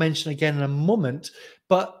something I'll mention again in a moment.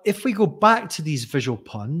 But if we go back to these visual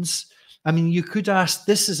puns, I mean, you could ask,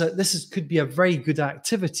 could be a very good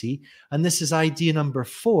activity. And this is idea number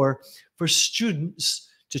 4 for students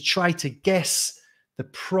to try to guess the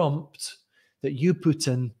prompt that you put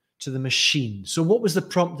in to the machine. So what was the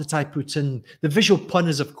prompt that I put in? The visual pun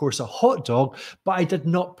is, of course, a hot dog, but I did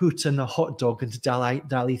not put in a hot dog into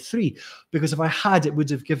DALL-E 3, because if I had, it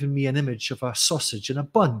would have given me an image of a sausage and a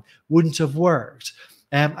bun. Wouldn't have worked.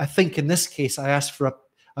 I think in this case, I asked for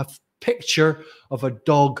a picture of a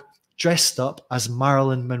dog dressed up as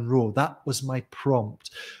Marilyn Monroe. That was my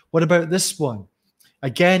prompt. What about this one?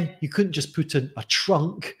 Again, you couldn't just put in a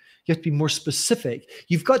trunk. You have to be more specific.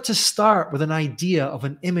 You've got to start with an idea of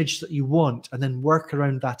an image that you want and then work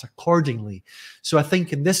around that accordingly. So I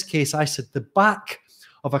think in this case, I said the back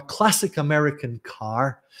of a classic American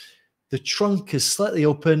car, the trunk is slightly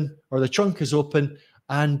open, or the trunk is open,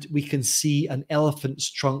 and we can see an elephant's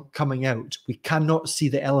trunk coming out. We cannot see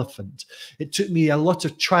the elephant. It took me a lot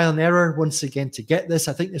of trial and error once again to get this.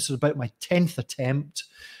 I think this was about my 10th attempt.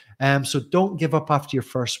 So don't give up after your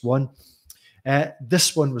first one.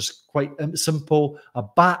 This one was quite simple. A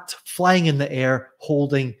bat flying in the air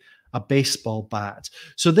holding a baseball bat.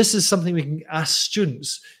 So this is something we can ask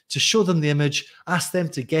students to show them the image, ask them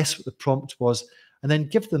to guess what the prompt was, and then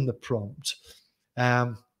give them the prompt.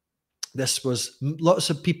 This was lots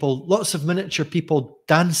of miniature people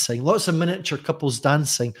dancing, lots of miniature couples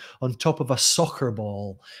dancing on top of a soccer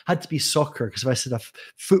ball. Had to be soccer, because if I said a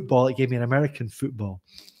football, it gave me an American football.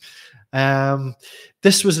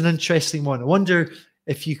 This was an interesting one. I wonder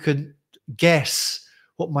if you could guess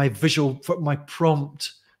what my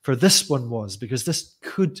prompt for this one was, because this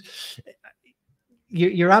could.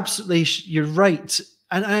 You're right,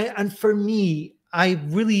 and for me,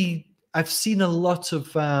 I've seen a lot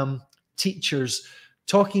of teachers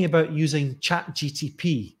talking about using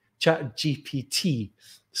ChatGPT,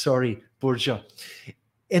 sorry, Borja,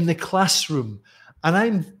 in the classroom, and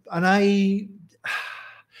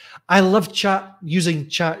I love using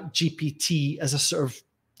ChatGPT as a sort of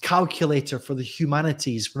calculator for the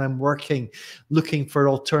humanities when I'm looking for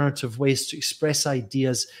alternative ways to express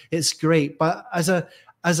ideas. It's great, but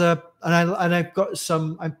I've got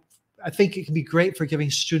some. I think it can be great for giving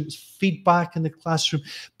students feedback in the classroom,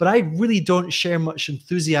 but I really don't share much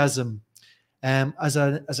enthusiasm as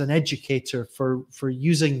an educator for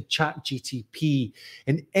using ChatGPT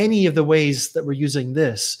in any of the ways that we're using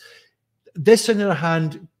this. This, on the other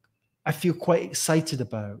hand, I feel quite excited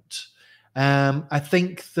about. I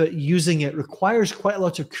think that using it requires quite a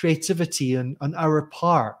lot of creativity on our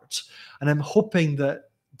part, and I'm hoping that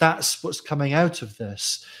that's what's coming out of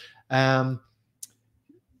this.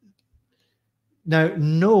 Now,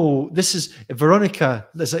 no, this is Veronica.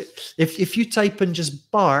 If you type in just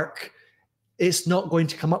bark, it's not going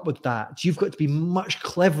to come up with that. You've got to be much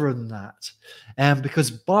cleverer than that.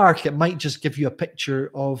 Because bark, it might just give you a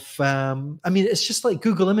picture of, I mean, it's just like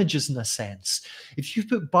Google Images in a sense. If you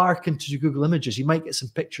put bark into Google Images, you might get some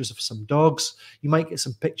pictures of some dogs, you might get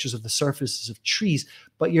some pictures of the surfaces of trees,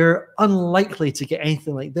 but you're unlikely to get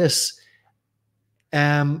anything like this.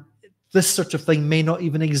 This sort of thing may not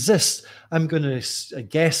even exist. I'm going to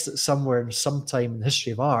guess that somewhere in some time in the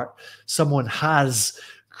history of art, someone has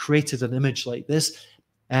created an image like this.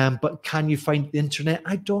 But can you find the internet?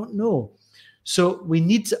 I don't know. So we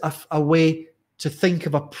need a way to think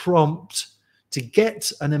of a prompt to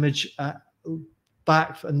get an image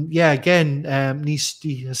back. And yeah, again,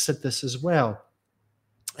 Nisti has said this as well.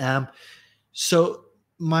 So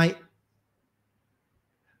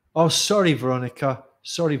oh, sorry, Veronica.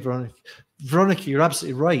 Sorry, Veronica. Veronica, you're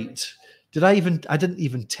absolutely right. I didn't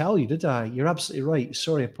even tell you, did I? You're absolutely right.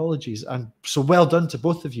 Sorry, apologies. And so well done to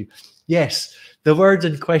both of you. Yes, the word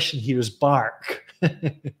in question here is bark.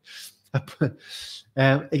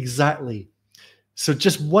 Exactly. So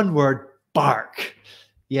just one word, bark.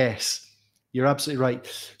 Yes, you're absolutely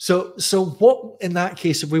right. So what, in that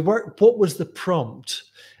case, if we work, what was the prompt?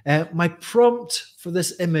 My prompt for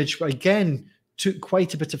this image, again, took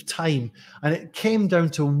quite a bit of time, and it came down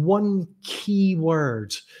to one key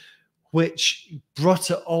word which brought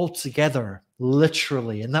it all together,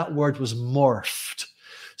 literally, and that word was morphed.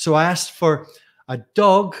 So I asked for a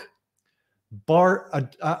dog,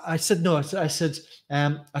 I said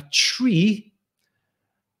a tree,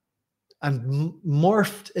 and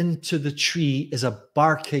morphed into the tree is a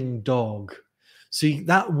barking dog. So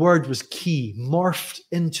that word was key. Morphed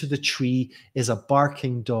into the tree is a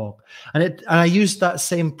barking dog. And I used that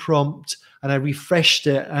same prompt and I refreshed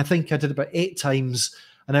it. And I think I did about 8 times.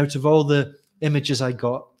 And out of all the images I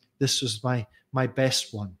got, this was my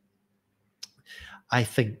best one, I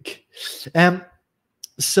think.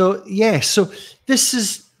 So this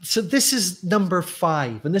is number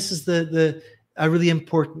 5. And this is a really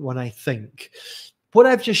important one, I think. What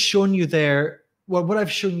I've just shown you there, well, what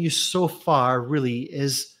I've shown you so far really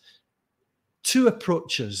is 2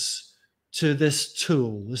 approaches to this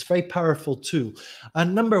tool, this very powerful tool.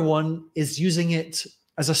 And number 1 is using it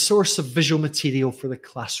as a source of visual material for the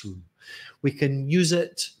classroom. We can use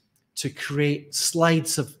it to create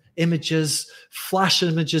slides of images, flash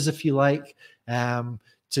images, if you like,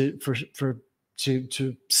 to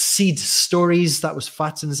seed stories. That was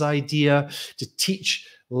Fatin's idea, to teach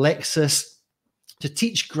Lexis, to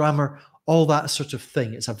teach grammar, all that sort of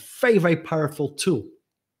thing. It's a very, very powerful tool.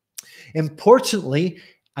 Importantly,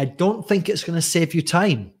 I don't think it's going to save you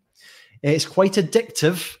time. It's quite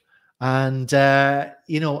addictive. And,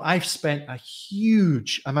 I've spent a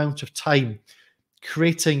huge amount of time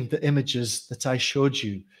creating the images that I showed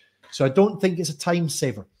you. So I don't think it's a time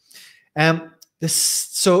saver.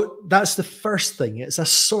 So that's the first thing. It's a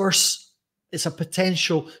source, it's a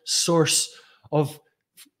potential source of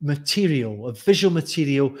material, of visual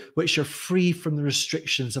material, which are free from the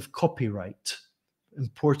restrictions of copyright,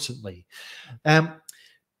 importantly.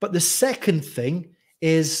 But the second thing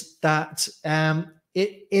is that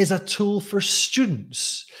it is a tool for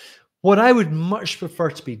students. What I would much prefer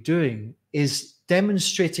to be doing is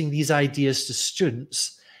demonstrating these ideas to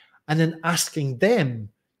students and then asking them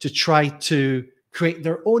to try to create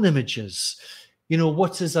their own images.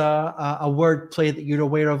 What is a word play that you're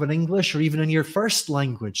aware of in English or even in your first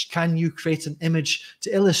language? Can you create an image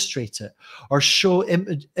to illustrate it? Or show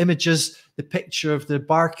images, the picture of the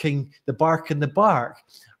bark and the bark.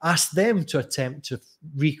 Ask them to attempt to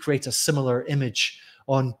recreate a similar image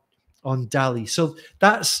on DALL-E. So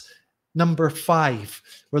that's number 5.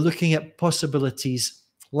 We're looking at possibilities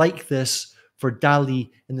like this for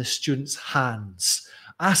DALL-E in the students' hands.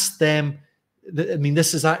 Ask them,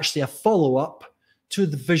 this is actually a follow-up to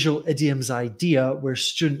the visual idioms idea, where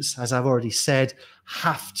students, as I've already said,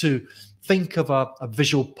 have to think of a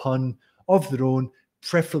visual pun of their own,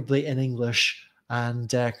 preferably in English,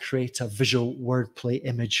 and create a visual wordplay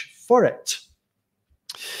image for it.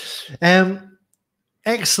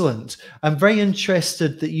 Excellent. I'm very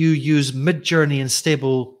interested that you use Midjourney and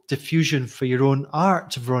Stable Diffusion for your own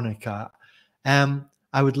art, Veronica.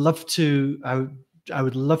 I would love to. I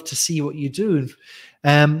would love to see what you do.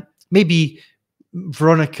 Maybe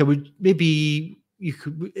Veronica, you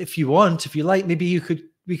could, if you want, if you like, maybe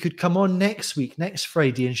we could come on next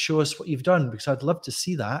Friday, and show us what you've done, because I'd love to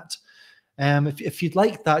see that. If you'd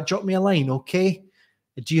like that, drop me a line, okay?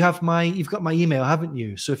 Do you have you've got my email, haven't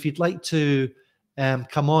you? So if you'd like to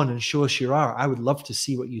come on and show us your art, I would love to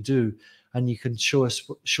see what you do, and you can show us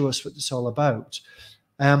what it's all about.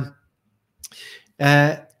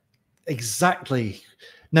 Exactly.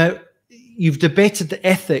 Now, you've debated the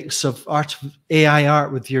ethics of AI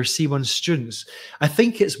art with your C1 students. I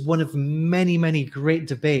think it's one of many, many great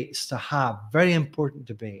debates to have, very important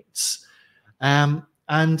debates. And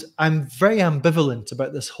I'm very ambivalent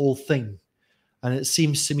about this whole thing. And it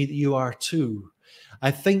seems to me that you are too. I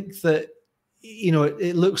think that, you know,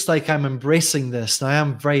 it looks like I'm embracing this, and I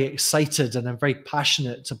am very excited and I'm very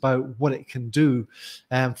passionate about what it can do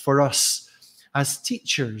for us as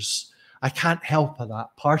teachers. I can't help that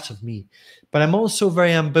part of me, but I'm also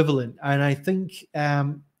very ambivalent, and I think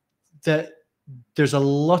that there's a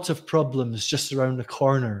lot of problems just around the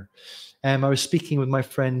corner. I was speaking with my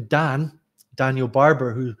friend Daniel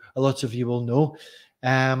Barber, who a lot of you will know,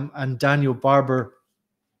 and Daniel Barber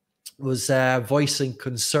was voicing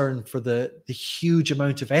concern for the huge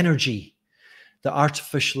amount of energy that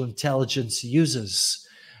artificial intelligence uses,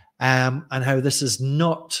 and how this is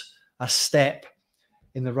not a step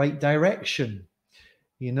in the right direction,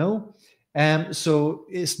 you know? So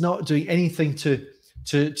it's not doing anything to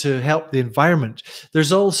help the environment.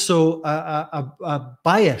 There's also a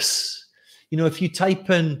bias. You know, if you type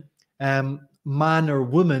in man or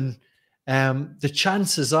woman, the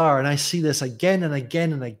chances are, and I see this again and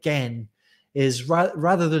again and again, is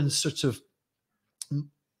rather than sort of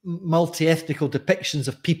multi-ethnical depictions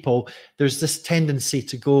of people, there's this tendency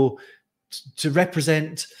to go to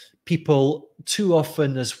represent people too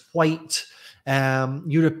often as white,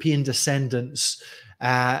 European descendants,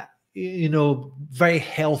 you know, very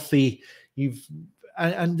healthy.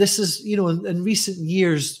 And this is, you know, in recent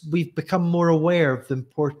years, we've become more aware of the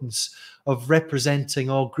importance of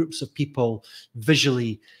representing all groups of people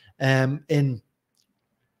visually in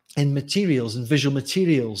materials and visual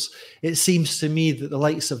materials. It seems to me that the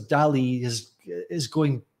likes of DALL-E is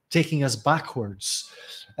taking us backwards.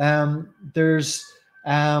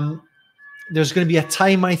 There's going to be a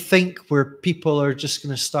time, I think, where people are just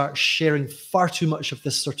going to start sharing far too much of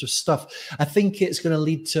this sort of stuff. I think it's going to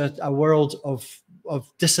lead to a world of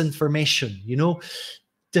disinformation, you know,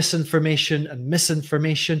 disinformation and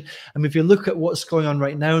misinformation. I mean, if you look at what's going on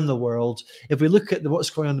right now in the world, if we look at what's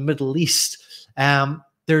going on in the Middle East,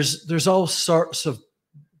 there's all sorts of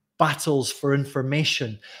battles for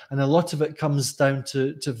information, and a lot of it comes down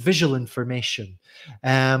to visual information.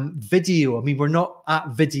 Video, I mean, we're not at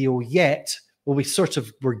video yet. Well,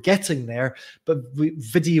 we're getting there, but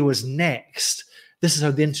video is next. This is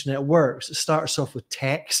how the internet works. It starts off with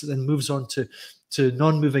text, then moves on to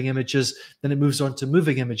non-moving images, then it moves on to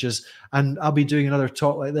moving images. And I'll be doing another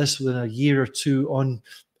talk like this within a year or two on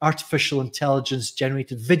artificial intelligence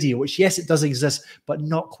generated video, which, yes, it does exist, but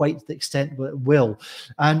not quite to the extent that it will.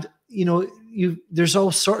 And, you know, there's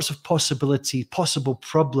all sorts of possible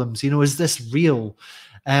problems. You know, is this real?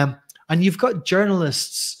 And you've got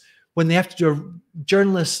journalists, when they have to do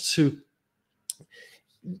journalists who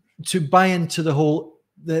to buy into the whole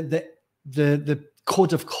the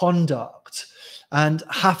code of conduct and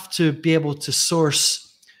have to be able to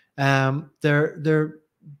source their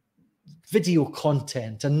video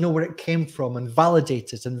content and know where it came from and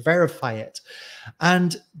validate it and verify it.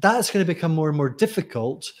 And that's going to become more and more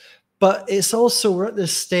difficult. But it's also, we're at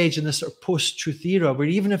this stage in this sort of post-truth era where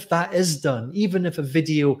even if that is done, even if a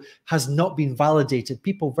video has not been validated,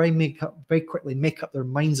 people very quickly make up their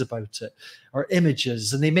minds about it, or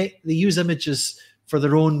images, and they use images for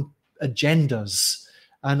their own agendas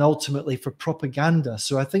and ultimately for propaganda.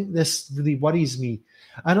 So I think this really worries me.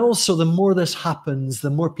 And also, the more this happens, the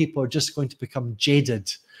more people are just going to become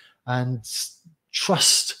jaded and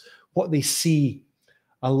trust what they see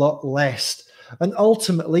a lot less. And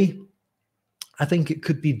ultimately, I think it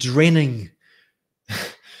could be draining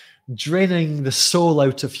the soul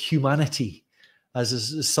out of humanity, as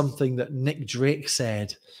is something that Nick Drake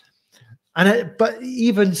said. But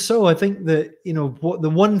even so, I think that, you know, the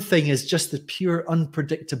one thing is just the pure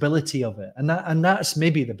unpredictability of it, and that's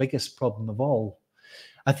maybe the biggest problem of all.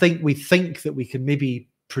 I think we think that we can maybe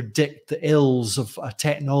predict the ills of a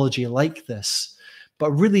technology like this,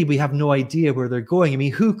 but really we have no idea where they're going. I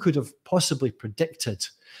mean, who could have possibly predicted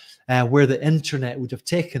where the internet would have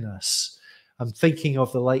taken us? I'm thinking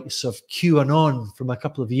of the likes of QAnon from a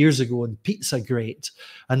couple of years ago and Pizzagate,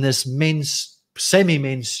 and this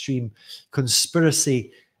semi-mainstream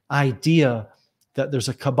conspiracy idea that there's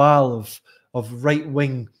a cabal of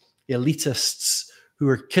right-wing elitists who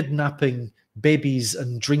are kidnapping babies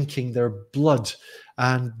and drinking their blood,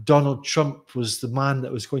 and Donald Trump was the man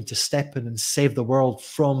that was going to step in and save the world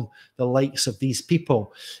from the likes of these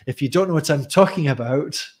people. If you don't know what I'm talking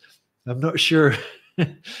about, I'm not sure.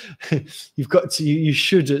 You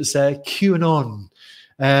should. It's QAnon.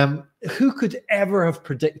 Who could ever have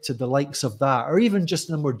predicted the likes of that, or even just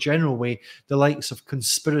in a more general way, the likes of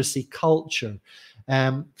conspiracy culture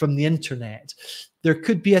from the internet? There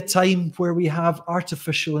could be a time where we have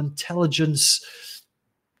artificial intelligence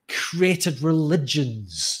created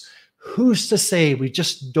religions. Who's to say? We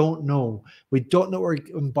just don't know. We don't know what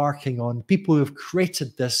we're embarking on. People who have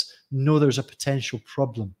created this know there's a potential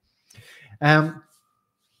problem.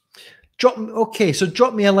 Drop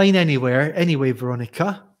me a line anyway,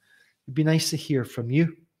 Veronica. It'd be nice to hear from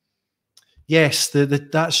you. Yes,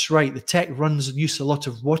 that's right. The tech runs and uses a lot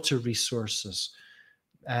of water resources.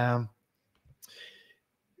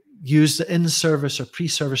 Use the in-service or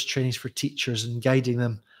pre-service trainings for teachers and guiding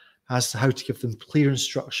them as to how to give them clear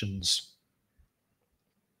instructions.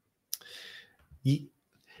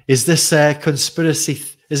 Is this a conspiracy?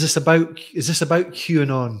 Is this about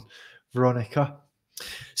QAnon, Veronica?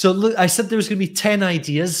 So look, I said there was going to be 10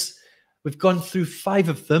 ideas. We've gone through 5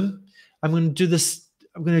 of them. I'm going to do this.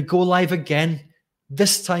 I'm going to go live again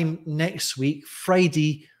this time next week,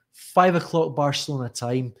 Friday, 5 o'clock Barcelona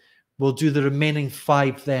time. We'll do the remaining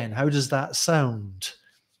 5 then. How does that sound?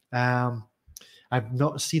 I've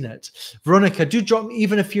not seen it. Veronica, do drop me,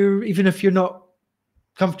 even if you're not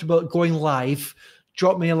comfortable going live,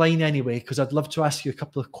 drop me a line anyway, because I'd love to ask you a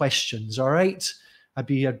couple of questions. All right?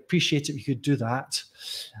 I'd appreciate it if you could do that.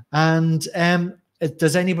 And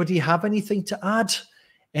does anybody have anything to add?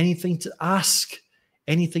 Anything to ask?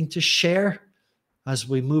 Anything to share as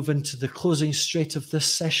we move into the closing straight of this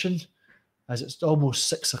session? As it's almost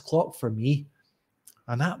 6 o'clock for me.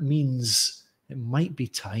 And that means it might be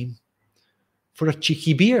time for a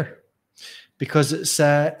cheeky beer, because it's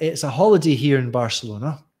a holiday here in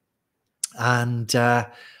Barcelona. And I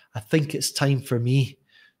think it's time for me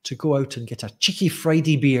to go out and get a cheeky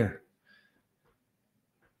Friday beer.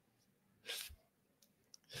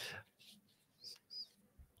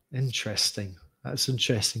 Interesting. That's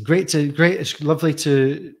interesting. Great. It's lovely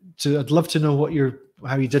to. I'd love to know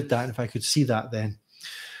how you did that, and if I could see that then.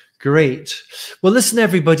 Great. Well, listen,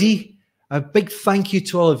 everybody. A big thank you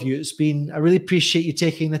to all of you. I really appreciate you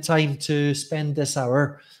taking the time to spend this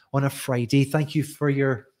hour on a Friday. Thank you for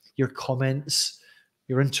your comments,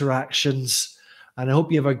 your interactions, and I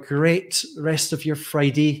hope you have a great rest of your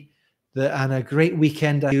Friday and a great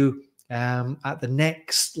weekend at the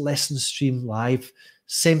next LessonStream live,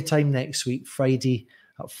 same time next week, Friday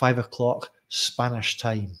at 5 o'clock Spanish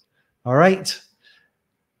time. All right.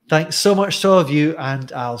 Thanks so much to all of you,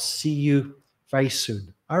 and I'll see you very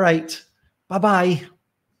soon. All right. Bye-bye.